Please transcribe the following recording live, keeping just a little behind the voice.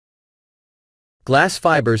Glass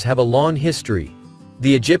fibers have a long history.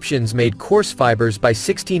 The Egyptians made coarse fibers by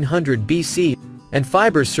 1600 BC, and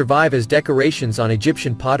fibers survive as decorations on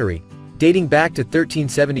Egyptian pottery, dating back to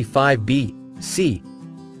 1375 BC.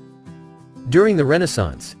 During the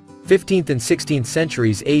Renaissance, 15th and 16th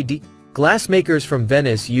centuries AD, glassmakers from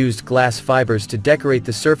Venice used glass fibers to decorate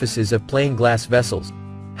the surfaces of plain glass vessels.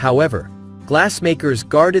 However, glassmakers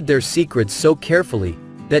guarded their secrets so carefully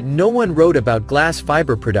that no one wrote about glass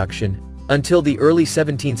fiber production until the early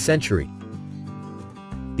 17th century.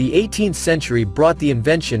 The 18th century brought the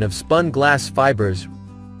invention of spun glass fibers.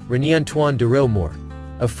 René-Antoine de Roumort,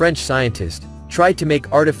 a French scientist, tried to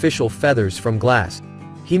make artificial feathers from glass.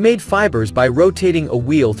 He made fibers by rotating a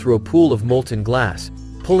wheel through a pool of molten glass,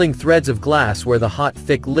 pulling threads of glass where the hot,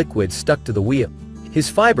 thick liquid stuck to the wheel. His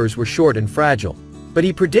fibers were short and fragile, but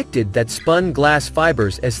he predicted that spun glass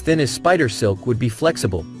fibers as thin as spider silk would be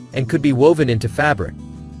flexible and could be woven into fabric.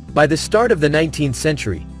 By the start of the 19th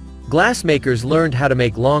century, glassmakers learned how to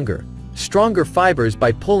make longer, stronger fibers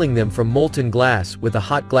by pulling them from molten glass with a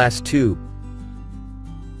hot glass tube.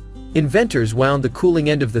 Inventors wound the cooling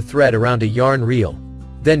end of the thread around a yarn reel,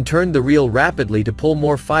 then turned the reel rapidly to pull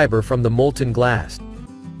more fiber from the molten glass.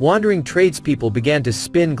 Wandering tradespeople began to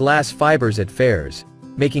spin glass fibers at fairs,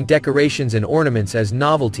 making decorations and ornaments as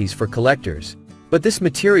novelties for collectors. But this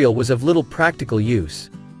material was of little practical use.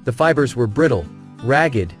 The fibers were brittle,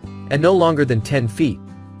 ragged, and no longer than 10 feet.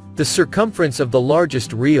 The circumference of the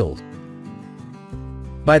largest reel.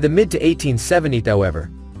 By the mid to 1870s,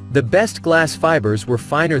 however, the best glass fibers were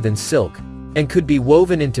finer than silk, and could be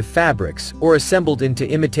woven into fabrics or assembled into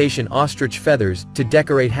imitation ostrich feathers to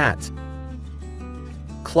decorate hats.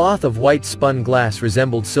 Cloth of white spun glass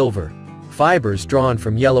resembled silver. Fibers drawn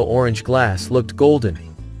from yellow-orange glass looked golden.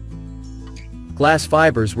 Glass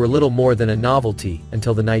fibers were little more than a novelty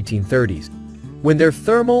until the 1930s, when their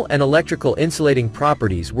thermal and electrical insulating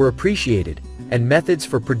properties were appreciated, and methods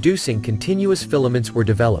for producing continuous filaments were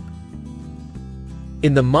developed.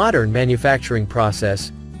 In the modern manufacturing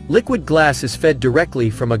process, liquid glass is fed directly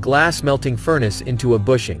from a glass melting furnace into a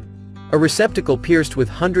bushing, a receptacle pierced with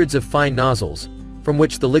hundreds of fine nozzles, from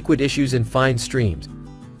which the liquid issues in fine streams.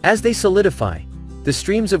 As they solidify, the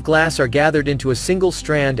streams of glass are gathered into a single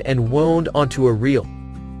strand and wound onto a reel.